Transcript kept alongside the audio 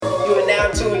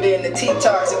now tuned in to T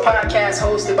Talks, a podcast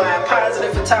hosted by a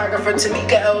positive photographer,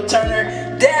 Tamika L.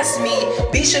 Turner. That's me.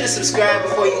 Be sure to subscribe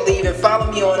before you leave and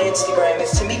follow me on Instagram.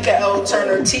 It's Tamika L.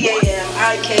 Turner,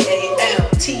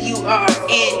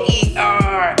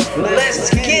 TAMIKALTURNER.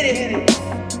 Let's get it.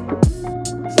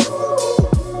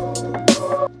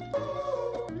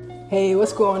 Hey,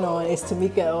 what's going on? It's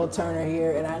Tamika L. Turner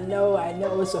here, and I know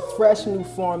it's a fresh new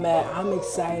format. I'm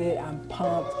excited, I'm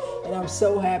pumped, and I'm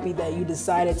so happy that you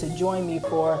decided to join me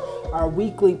for our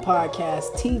weekly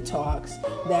podcast, T Talks,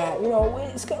 that,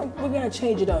 we're going to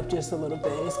change it up just a little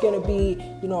bit. It's going to be,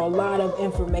 a lot of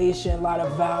information, a lot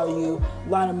of value, a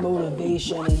lot of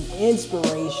motivation and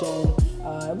inspiration.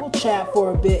 We'll chat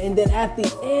for a bit, and then at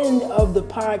the end of the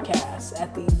podcast,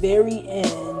 at the very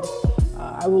end,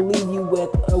 I will leave you with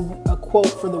a quote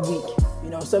for the week,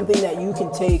 something that you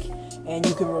can take and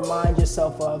you can remind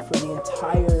yourself of for the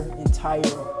entire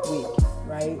week,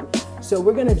 right? So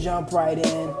we're going to jump right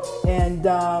in. And,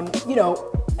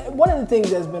 one of the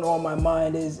things that's been on my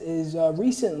mind is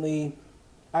recently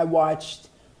I watched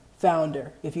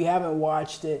Founder. If you haven't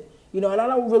watched it, and I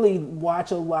don't really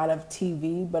watch a lot of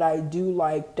TV, but I do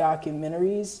like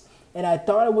documentaries. And I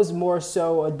thought it was more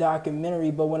so a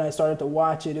documentary, but when I started to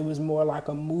watch it, it was more like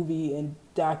a movie and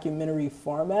documentary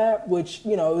format, which,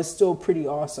 is still pretty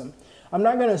awesome. I'm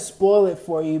not going to spoil it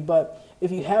for you, but if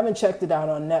you haven't checked it out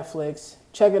on Netflix,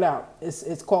 check it out.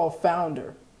 It's called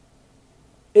Founder.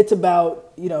 It's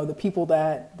about, the people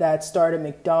that started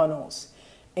McDonald's.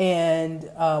 And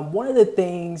one of the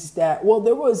things that,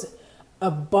 there was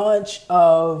a bunch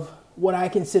of what I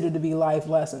consider to be life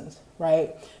lessons.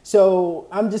 Right. So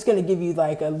I'm just going to give you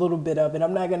like a little bit of it.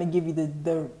 I'm not going to give you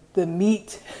the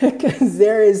meat because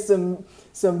there is some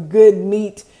good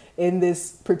meat in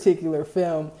this particular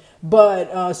film.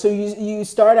 But so you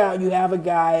start out, you have a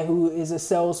guy who is a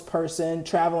salesperson,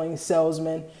 traveling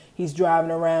salesman. He's driving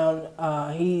around.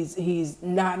 He's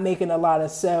not making a lot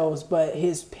of sales, but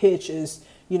his pitch is,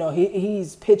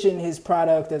 he's pitching his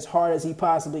product as hard as he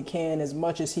possibly can, as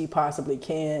much as he possibly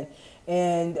can.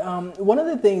 And one of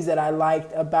the things that I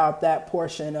liked about that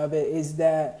portion of it is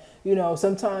that,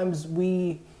 sometimes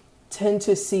we tend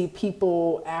to see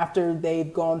people after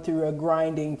they've gone through a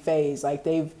grinding phase, like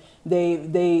they've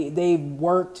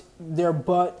worked their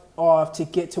butt off to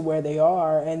get to where they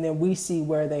are, and then we see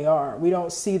where they are. We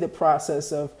don't see the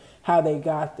process of how they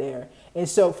got there. And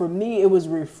so for me, it was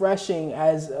refreshing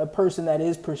as a person that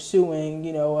is pursuing,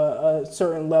 a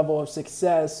certain level of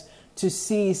success, to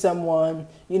see someone,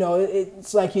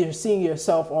 it's like you're seeing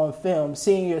yourself on film,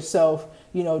 seeing yourself,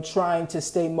 trying to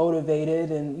stay motivated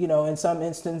and, in some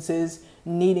instances,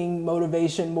 needing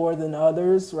motivation more than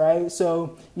others, right?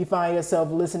 So you find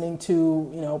yourself listening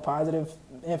to, positive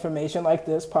information like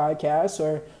this podcast,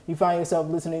 or you find yourself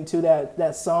listening to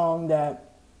that song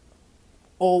that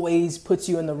always puts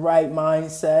you in the right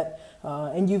mindset,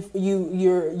 and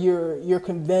you're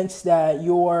convinced that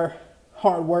your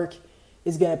hard work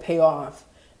is going to pay off.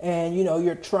 And,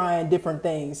 you're trying different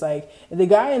things. Like the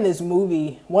guy in this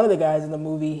movie, one of the guys in the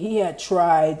movie, he had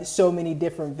tried so many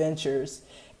different ventures.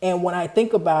 And when I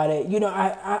think about it,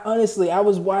 I honestly, I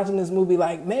was watching this movie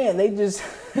like, man, they just,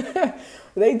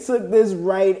 they took this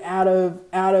right out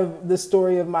of the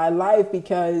story of my life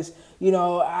because, and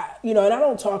I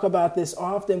don't talk about this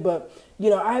often, but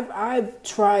I've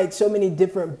tried so many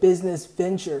different business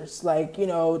ventures, like,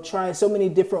 tried so many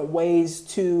different ways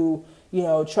to,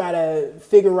 try to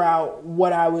figure out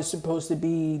what I was supposed to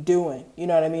be doing. You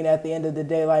know what I mean? At the end of the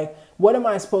day, like, what am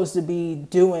I supposed to be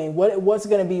doing? What's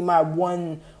going to be my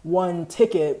one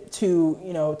ticket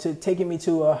to, to taking me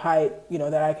to a height,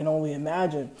 that I can only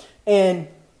imagine. And,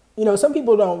 some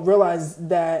people don't realize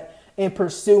that in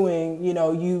pursuing,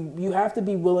 you have to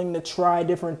be willing to try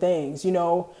different things.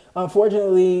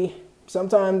 Unfortunately,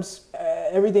 sometimes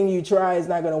everything you try is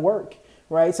not going to work.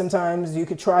 Right? Sometimes you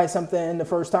could try something the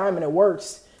first time and it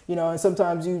works, and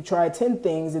sometimes you try 10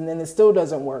 things and then it still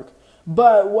doesn't work.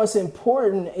 But what's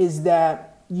important is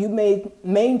that you may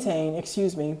maintain,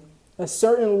 a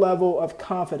certain level of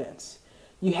confidence.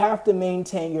 You have to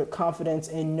maintain your confidence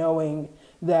in knowing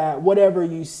that whatever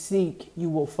you seek, you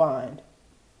will find.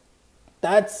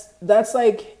 That's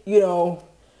like,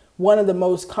 one of the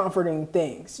most comforting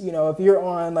things. If you're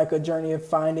on like a journey of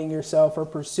finding yourself or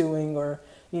pursuing or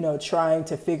trying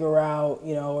to figure out,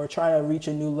 or trying to reach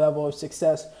a new level of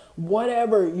success,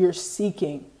 whatever you're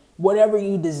seeking, whatever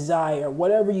you desire,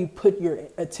 whatever you put your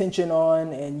attention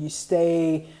on and you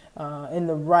stay in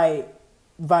the right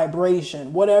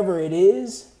vibration, whatever it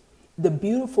is, the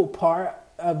beautiful part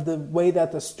of the way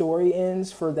that the story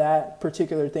ends for that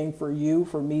particular thing, for you,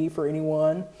 for me, for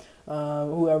anyone,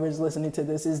 whoever is listening to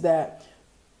this, is that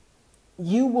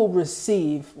you will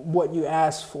receive what you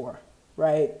ask for,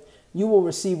 right? You will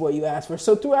receive what you ask for.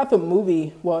 So throughout the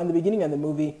movie, well, in the beginning of the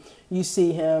movie, you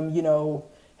see him,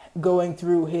 going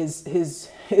through his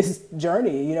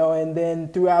journey, and then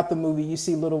throughout the movie, you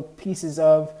see little pieces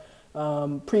of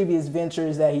previous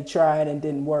ventures that he tried and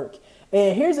didn't work.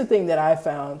 And here's the thing that I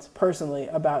found personally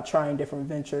about trying different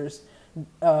ventures.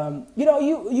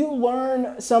 You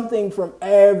learn something from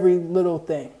every little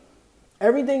thing,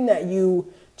 everything that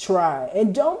you try,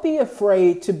 and don't be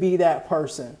afraid to be that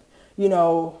person.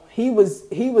 He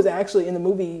was actually in the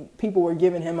movie, people were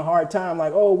giving him a hard time,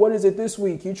 like, oh, what is it this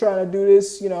week? You trying to do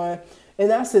this, and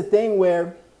that's the thing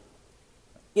where,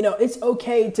 it's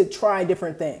okay to try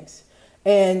different things.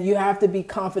 And you have to be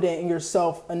confident in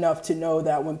yourself enough to know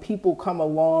that when people come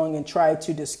along and try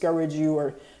to discourage you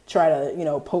or try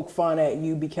to, poke fun at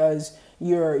you because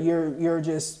you're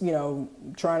just,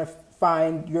 trying to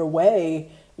find your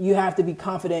way, you have to be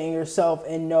confident in yourself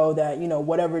and know that,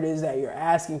 whatever it is that you're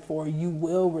asking for, you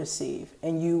will receive,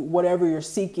 and whatever you're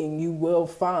seeking, you will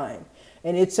find.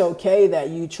 And it's okay that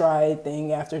you try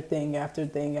thing after thing after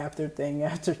thing after thing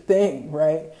after thing,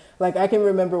 right? Like I can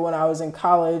remember when I was in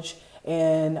college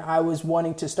and I was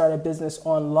wanting to start a business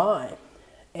online,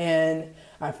 and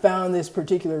I found this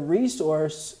particular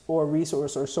resource or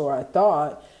so I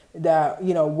thought, that,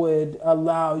 would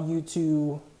allow you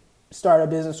to start a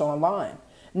business online.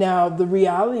 Now, the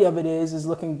reality of it is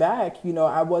looking back,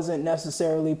 I wasn't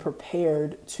necessarily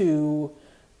prepared to,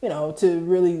 to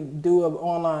really do an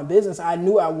online business. I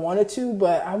knew I wanted to,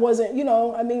 but I wasn't,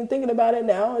 thinking about it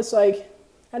now, it's like,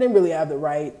 I didn't really have the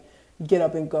right get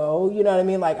up and go. You know what I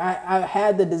mean? Like I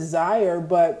had the desire,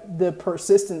 but the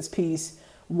persistence piece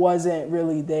wasn't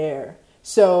really there.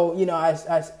 So,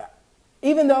 I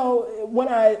even though when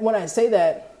I say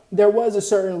that, there was a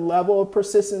certain level of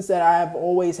persistence that I've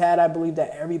always had. I believe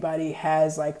that everybody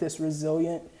has like this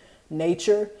resilient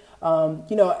nature.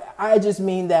 I just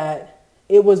mean that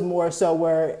it was more so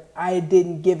where I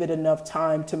didn't give it enough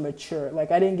time to mature.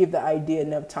 Like I didn't give the idea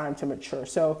enough time to mature.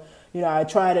 So, I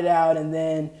tried it out, and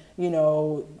then,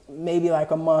 maybe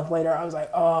like a month later, I was like,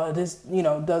 oh, this,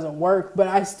 doesn't work. But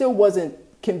I still wasn't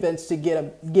convinced to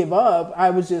give up. I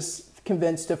was just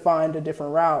convinced to find a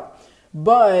different route.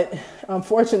 But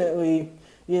unfortunately,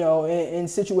 in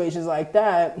situations like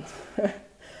that,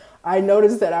 I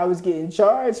noticed that I was getting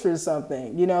charged for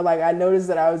something. I noticed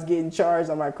that I was getting charged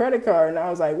on my credit card, and I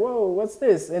was like, whoa, what's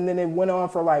this? And then it went on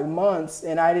for like months,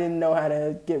 and I didn't know how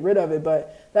to get rid of it.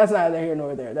 But that's neither here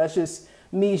nor there. That's just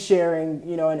me sharing,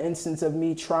 an instance of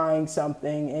me trying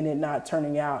something and it not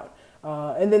turning out.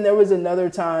 And then there was another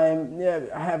time,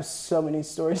 I have so many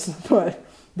stories, but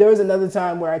there was another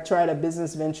time where I tried a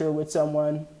business venture with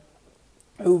someone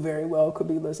who very well could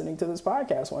be listening to this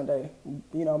podcast one day,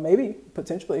 maybe,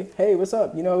 potentially. Hey, what's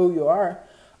up? You know who you are.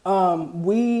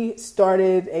 We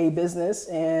started a business,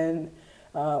 and,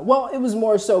 it was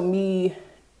more so me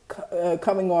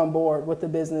coming on board with the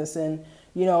business. And,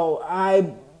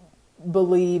 I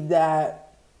believe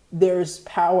that there's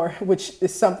power, which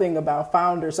is something about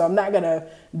Founder. So I'm not going to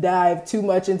dive too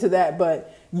much into that,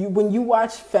 but when you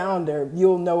watch Founder,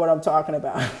 you'll know what I'm talking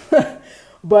about.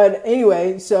 But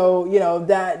anyway, so,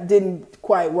 that didn't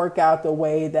quite work out the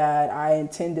way that I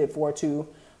intended for it to.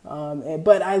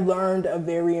 But I learned a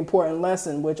very important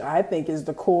lesson, which I think is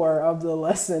the core of the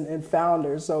lesson in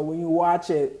Founder. So when you watch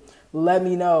it, let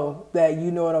me know that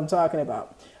you know what I'm talking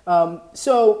about.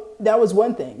 So that was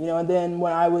one thing, and then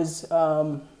when I was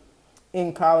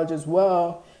in college as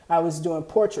well, I was doing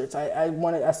portraits.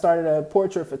 I started a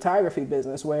portrait photography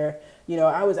business where,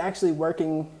 I was actually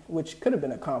working, which could have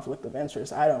been a conflict of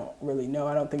interest. I don't really know.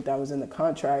 I don't think that was in the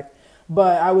contract.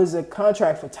 But I was a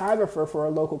contract photographer for a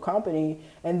local company.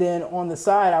 And then on the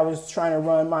side, I was trying to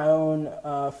run my own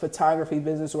photography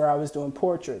business where I was doing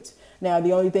portraits. Now,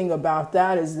 the only thing about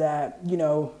that is that,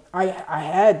 I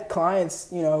had clients,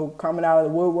 coming out of the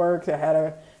woodwork. I had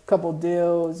a couple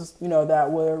deals,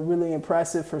 that were really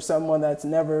impressive for someone that's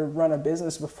never run a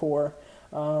business before.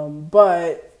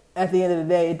 But at the end of the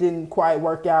day, it didn't quite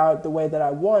work out the way that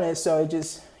I wanted. So it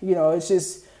just, it's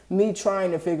just me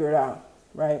trying to figure it out,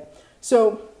 right?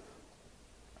 So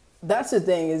that's the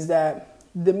thing, is that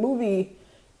the movie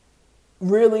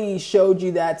really showed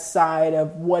you that side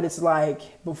of what it's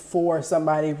like before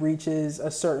somebody reaches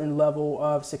a certain level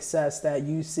of success that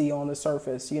you see on the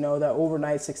surface, that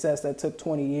overnight success that took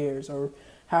 20 years or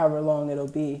however long it'll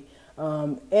be.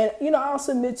 And, I'll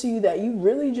submit to you that you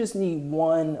really just need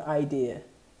one idea,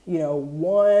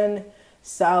 one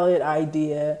solid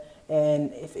idea.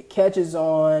 And if it catches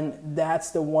on,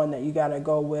 that's the one that you got to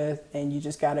go with, and you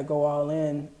just got to go all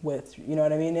in with, you know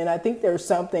what I mean? And I think there's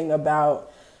something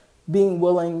about being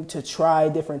willing to try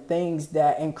different things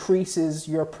that increases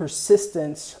your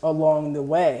persistence along the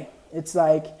way. It's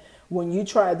like when you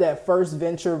try that first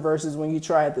venture versus when you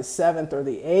try the seventh or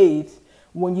the eighth,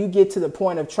 when you get to the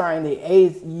point of trying the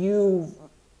eighth, you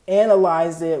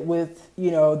analyze it with,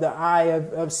 the eye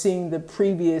of seeing the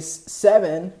previous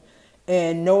seven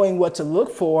and knowing what to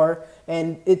look for,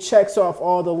 and it checks off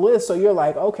all the lists. So you're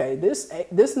like, okay,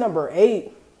 this number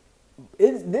 8,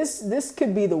 this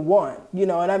could be the one,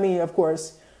 and I mean, of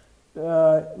course,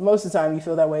 most of the time you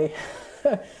feel that way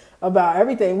about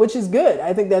everything, which is good.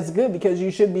 I think that's good, because you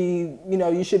should be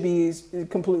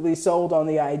completely sold on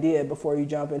the idea before you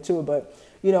jump into it. But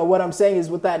what I'm saying is,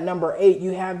 with that number 8,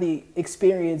 you have the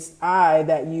experienced eye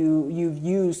that you've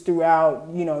used throughout,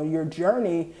 your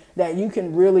journey, that you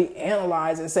can really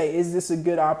analyze and say, is this a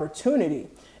good opportunity?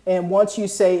 And once you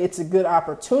say it's a good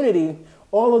opportunity,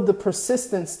 all of the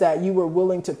persistence that you were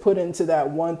willing to put into that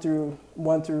 1 through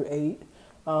 8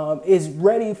 is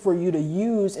ready for you to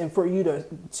use and for you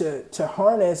to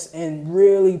harness and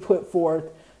really put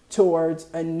forth towards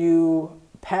a new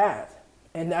path.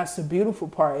 And that's the beautiful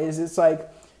part, is it's like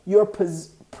your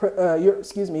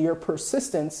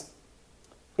persistence,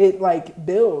 it like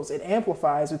builds, it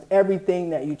amplifies with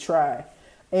everything that you try.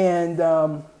 And,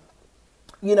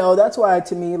 that's why,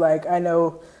 to me, like, I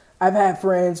know I've had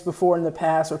friends before in the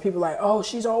past where people are like, oh,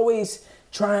 she's always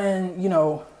trying,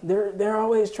 they're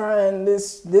always trying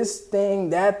this thing,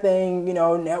 that thing,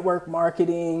 network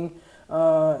marketing,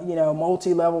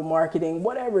 multi-level marketing,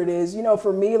 whatever it is.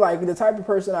 For me, like, the type of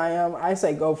person I am, I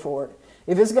say go for it.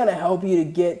 If it's going to help you to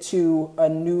get to a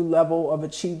new level of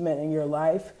achievement in your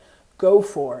life, go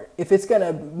for it. If it's going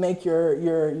to make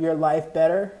your life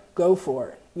better, go for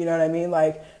it. You know what I mean?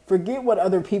 Like, forget what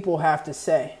other people have to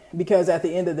say, because at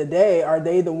the end of the day, are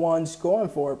they the ones going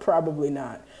for it? Probably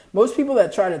not. Most people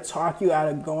that try to talk you out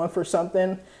of going for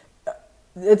something,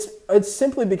 it's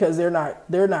simply because they're not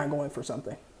going for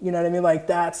something. You know what I mean? Like,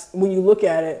 that's when you look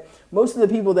at it. Most of the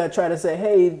people that try to say,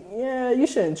 hey, yeah, you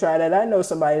shouldn't try that. I know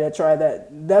somebody that tried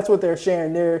that. That's what they're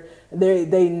sharing.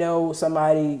 They know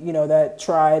somebody, that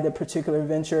tried a particular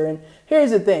venture. And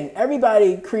here's the thing.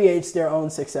 Everybody creates their own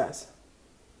success.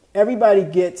 Everybody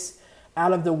gets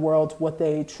out of the world what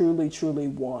they truly, truly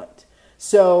want.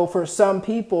 So for some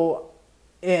people,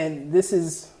 and this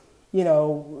is,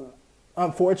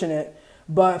 unfortunate,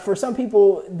 but for some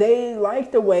people, they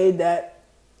like the way that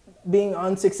being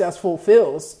unsuccessful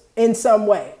feels in some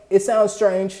way. It sounds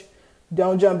strange.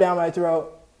 Don't jump down my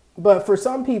throat. But for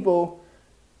some people,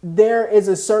 there is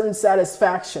a certain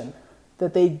satisfaction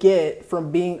that they get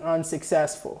from being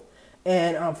unsuccessful.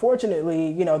 And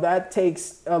unfortunately, that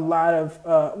takes a lot of,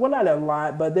 not a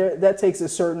lot, but that takes a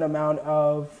certain amount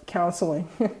of counseling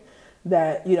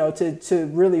that, to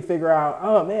really figure out,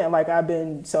 oh man, like, I've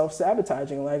been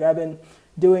self-sabotaging. Like, I've been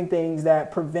doing things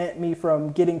that prevent me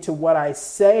from getting to what I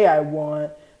say I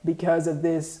want because of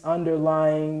this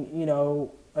underlying,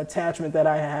 attachment that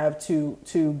I have to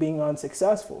being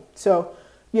unsuccessful. So,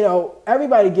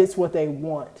 everybody gets what they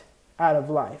want out of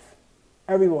life.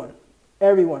 Everyone,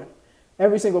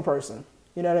 every single person.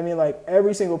 You know what I mean? Like,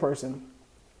 every single person.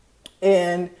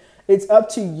 And it's up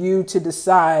to you to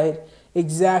decide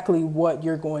exactly what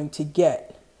you're going to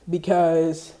get,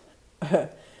 because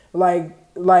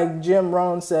like Jim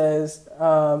Rohn says,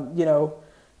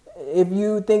 if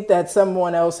you think that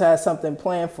someone else has something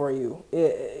planned for you,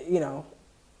 it's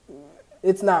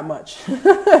not much.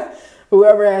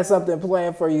 Whoever has something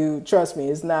planned for you, trust me,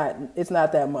 it's not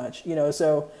that much,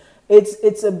 so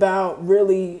it's about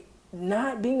really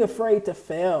not being afraid to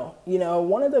fail.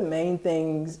 One of the main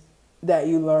things that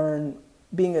you learn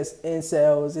being in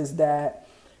sales is that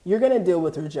you're going to deal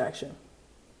with rejection.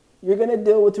 You're going to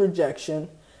deal with rejection.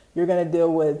 You're going to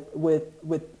deal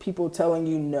with people telling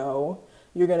you no.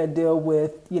 You're going to deal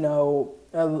with,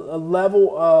 a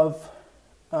level of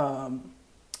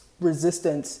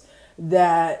resistance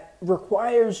that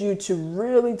requires you to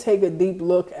really take a deep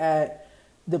look at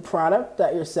the product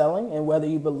that you're selling and whether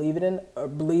you believe in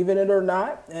it or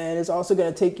not. And it's also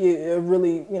going to take you it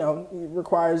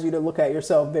requires you to look at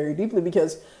yourself very deeply,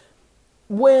 because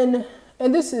and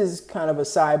this is kind of a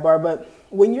sidebar, but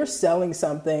when you're selling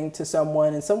something to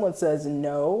someone and someone says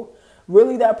no,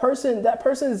 really that person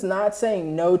is not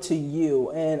saying no to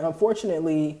you. And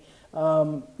unfortunately,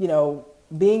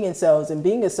 being in sales and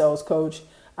being a sales coach,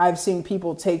 I've seen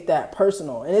people take that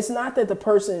personal. And it's not that the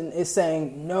person is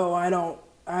saying, no, I don't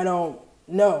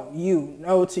know you,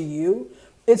 no to you.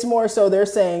 It's more so they're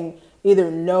saying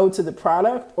either no to the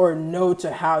product or no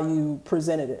to how you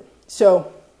presented it.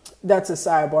 So that's a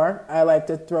sidebar. I like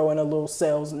to throw in a little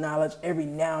sales knowledge every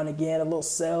now and again, a little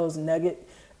sales nugget.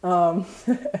 But,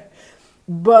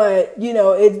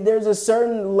 there's a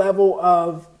certain level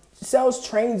of sales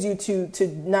trains you to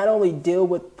not only deal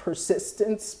with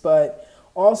persistence, but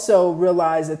also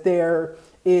realize that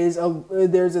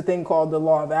there's a thing called the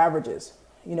law of averages.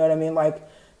 You know what I mean? Like,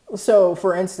 so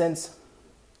for instance,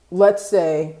 let's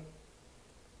say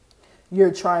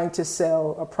you're trying to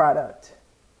sell a product,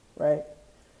 right?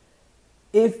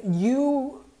 If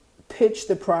you pitch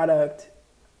the product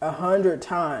 100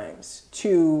 times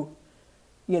to,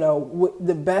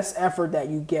 the best effort that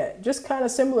you get, just kind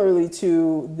of similarly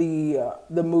to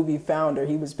the movie Founder,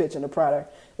 he was pitching the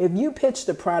product. If you pitch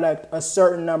the product a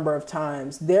certain number of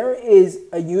times, there is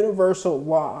a universal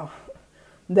law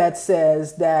that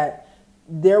says that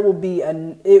there will be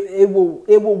it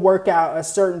will work out a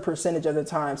certain percentage of the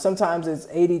time. Sometimes it's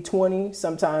 80-20,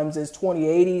 sometimes it's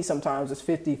 20-80, sometimes it's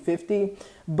 50-50.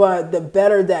 But the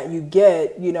better that you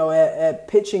get, at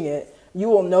pitching it, you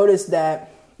will notice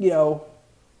that,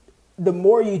 the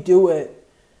more you do it,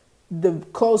 the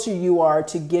closer you are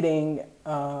to getting,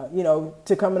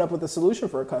 to coming up with a solution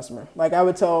for a customer. Like I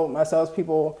would tell my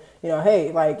salespeople,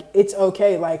 hey, like it's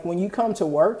okay. Like when you come to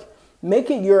work,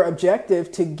 make it your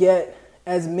objective to get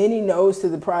as many no's to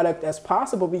the product as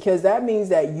possible, because that means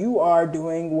that you are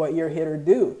doing what you're here to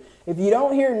do. If you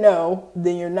don't hear no,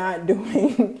 then you're not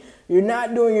doing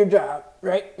your job,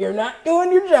 right? You're not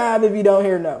doing your job if you don't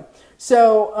hear no.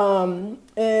 So,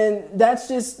 and that's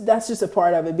just a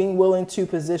part of it, being willing to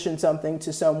position something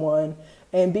to someone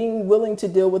and being willing to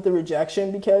deal with the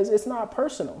rejection, because it's not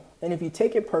personal. And if you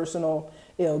take it personal,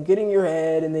 it'll get in your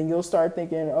head, and then you'll start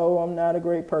thinking, oh, I'm not a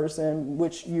great person,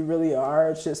 which you really are.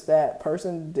 It's just that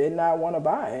person did not want to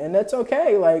buy. And that's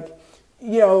okay. Like,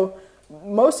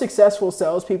 most successful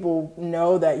salespeople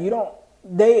know that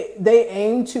they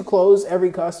aim to close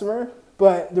every customer,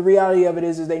 but the reality of it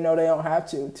is they know they don't have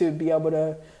to be able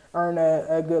to earn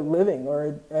a good living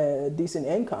or a decent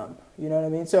income. You know what I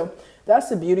mean? So that's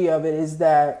the beauty of it, is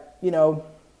that,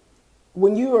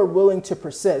 when you are willing to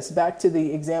persist, back to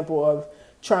the example of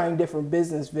trying different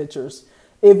business ventures,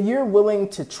 if you're willing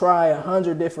to try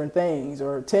 100 different things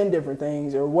or 10 different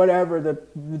things or whatever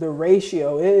the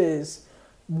ratio is,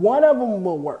 one of them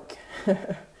will work.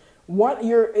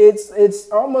 It's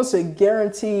almost a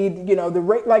guaranteed, the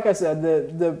rate, like I said,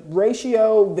 the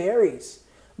ratio varies,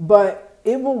 but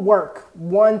it will work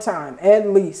one time, at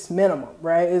least minimum,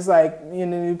 right? It's like,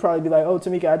 you'd probably be like, oh,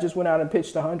 Tamika, I just went out and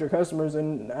pitched 100 customers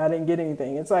and I didn't get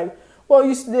anything. It's like, well,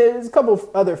 there's a couple of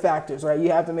other factors, right?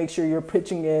 You have to make sure you're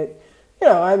pitching it,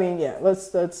 but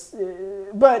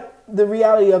the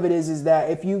reality of it is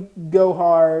that if you go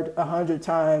hard 100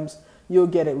 times, you'll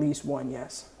get at least one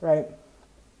yes, right?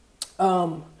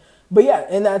 But yeah,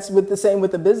 and that's the same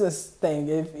with the business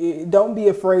thing. Don't be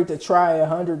afraid to try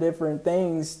 100 different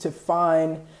things to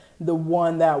find the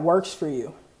one that works for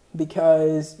you,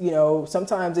 because,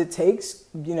 sometimes it takes,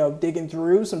 digging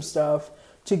through some stuff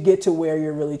to get to where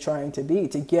you're really trying to be,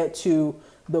 to get to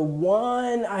the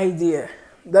one idea.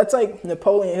 That's like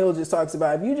Napoleon Hill just talks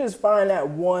about. If you just find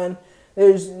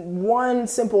there's one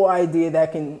simple idea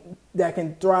that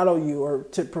can throttle you or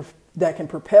that can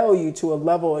propel you to a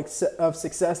level of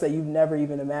success that you've never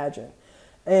even imagined.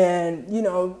 And,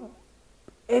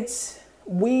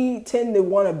 we tend to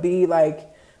want to be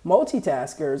like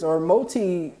multitaskers or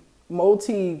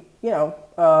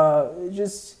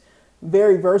just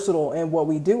very versatile in what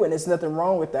we do. And there's nothing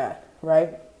wrong with that,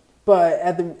 right?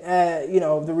 But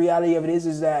the reality of it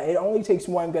is that it only takes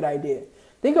one good idea.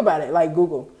 Think about it, like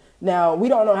Google. Now, we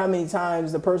don't know how many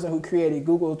times the person who created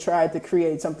Google tried to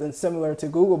create something similar to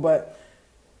Google, but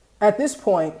at this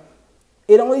point,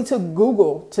 it only took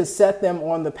Google to set them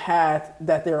on the path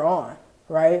that they're on,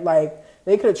 right? Like,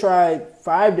 they could have tried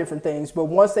 5 different things, but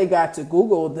once they got to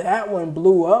Google, that one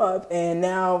blew up, and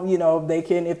now, they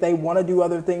can, if they want to do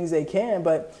other things, they can,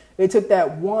 but it took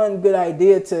that one good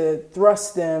idea to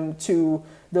thrust them to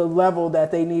the level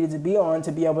that they needed to be on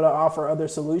to be able to offer other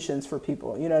solutions for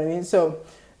people. You know what I mean? So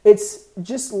it's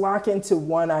just lock into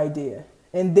one idea,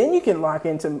 and then you can lock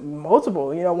into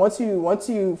multiple. Once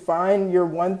you find your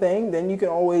one thing, then you can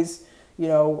always,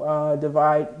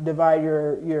 divide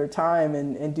your time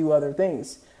and do other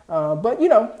things. But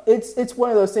it's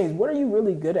one of those things. What are you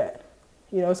really good at?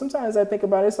 Sometimes I think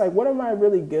about it. It's like, what am I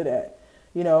really good at?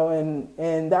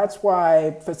 And that's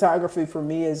why photography for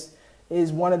me is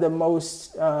one of the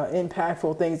most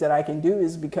impactful things that I can do,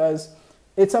 is because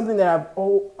it's something that I've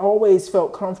always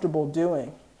felt comfortable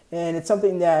doing. And it's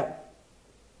something that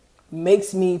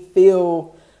makes me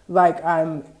feel like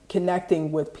I'm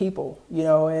connecting with people,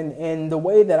 and the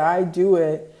way that I do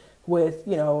it with,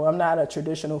 I'm not a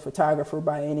traditional photographer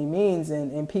by any means.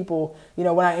 And people,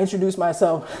 when I introduce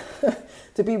myself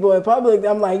to people in public,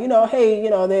 I'm like, hey,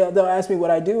 they'll ask me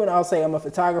what I do, and I'll say I'm a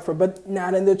photographer, but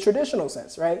not in the traditional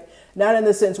sense, right? Not in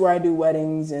the sense where I do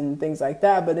weddings and things like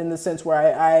that, but in the sense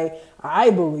where I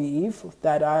believe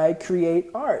that I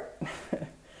create art.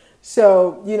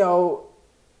 So,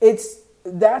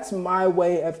 that's my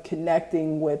way of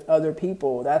connecting with other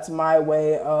people. That's my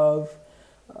way of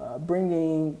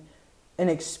bringing an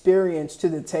experience to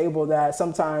the table that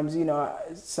sometimes,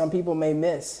 some people may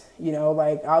miss.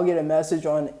 Like I'll get a message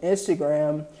on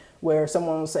Instagram where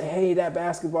someone will say, hey, that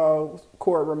basketball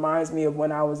court reminds me of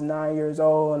when I was 9 years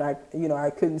old and I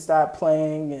couldn't stop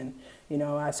playing, and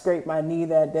I scraped my knee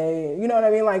that day. You know what I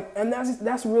mean? Like, and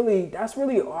that's really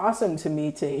awesome to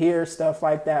me to hear stuff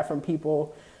like that from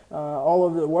people all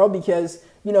over the world, because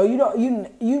you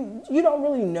don't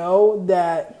really know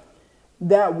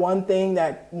that one thing,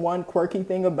 that one quirky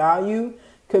thing about you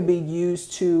could be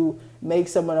used to make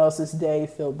someone else's day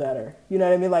feel better. You know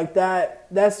what I mean? Like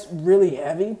that's really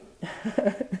heavy.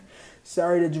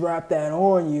 Sorry to drop that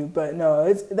on you, but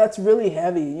no, that's really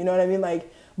heavy. You know what I mean?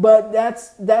 Like, but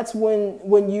that's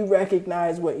when you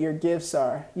recognize what your gifts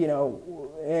are,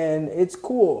 and it's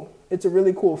cool. It's a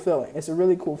really cool feeling.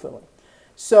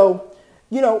 So,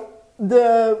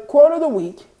 the quote of the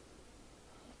week,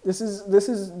 this is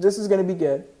going to be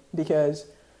good because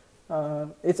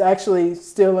it's actually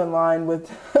still in line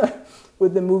with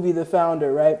with the movie The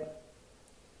Founder, right?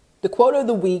 The quote of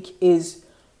the week is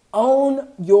own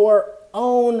your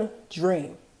own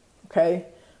dream. Okay?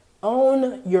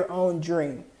 Own your own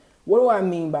dream. What do I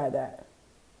mean by that?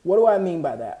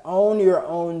 Own your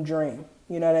own dream.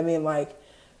 You know what I mean? Like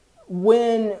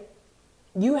when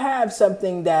you have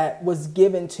something that was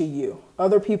given to you,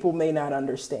 other people may not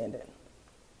understand it.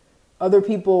 Other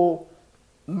people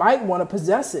might want to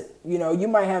possess it. You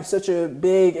might have such a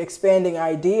big expanding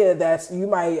idea that you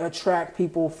might attract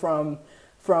people from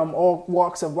all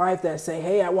walks of life that say,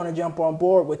 hey, I want to jump on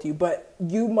board with you. But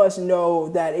you must know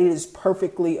that it is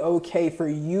perfectly okay for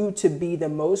you to be the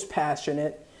most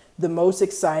passionate, the most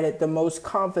excited, the most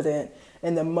confident,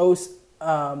 and the most,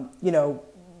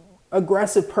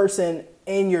 aggressive person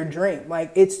in your dream.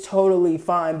 Like, it's totally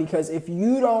fine, because if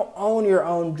you don't own your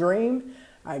own dream,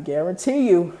 I guarantee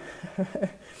you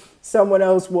someone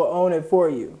else will own it for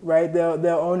you, right? They'll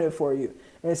own it for you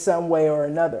in some way or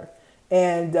another.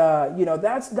 And,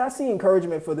 that's the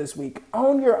encouragement for this week.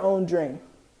 Own your own dream.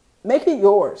 Make it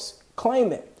yours.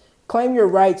 Claim it. Claim your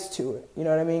rights to it. You know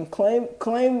what I mean?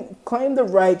 Claim the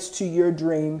rights to your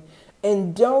dream,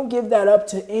 and don't give that up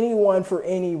to anyone for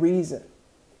any reason.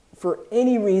 For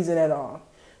any reason at all.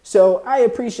 So I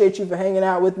appreciate you for hanging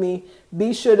out with me.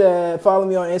 Be sure to follow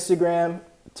me on Instagram,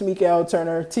 Tamika L.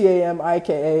 Turner,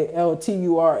 TAMIKA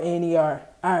LTURNER.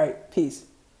 All right, peace.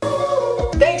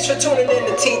 Thanks for tuning in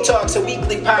to Tea Talks, a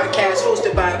weekly podcast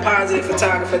hosted by a positive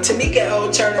photographer, Tamika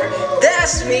L. Turner.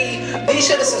 That's me. Be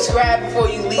sure to subscribe before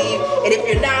you leave. And if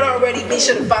you're not already, be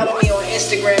sure to follow me on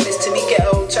Instagram. It's Tamika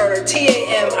L. Turner,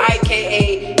 TAMIKA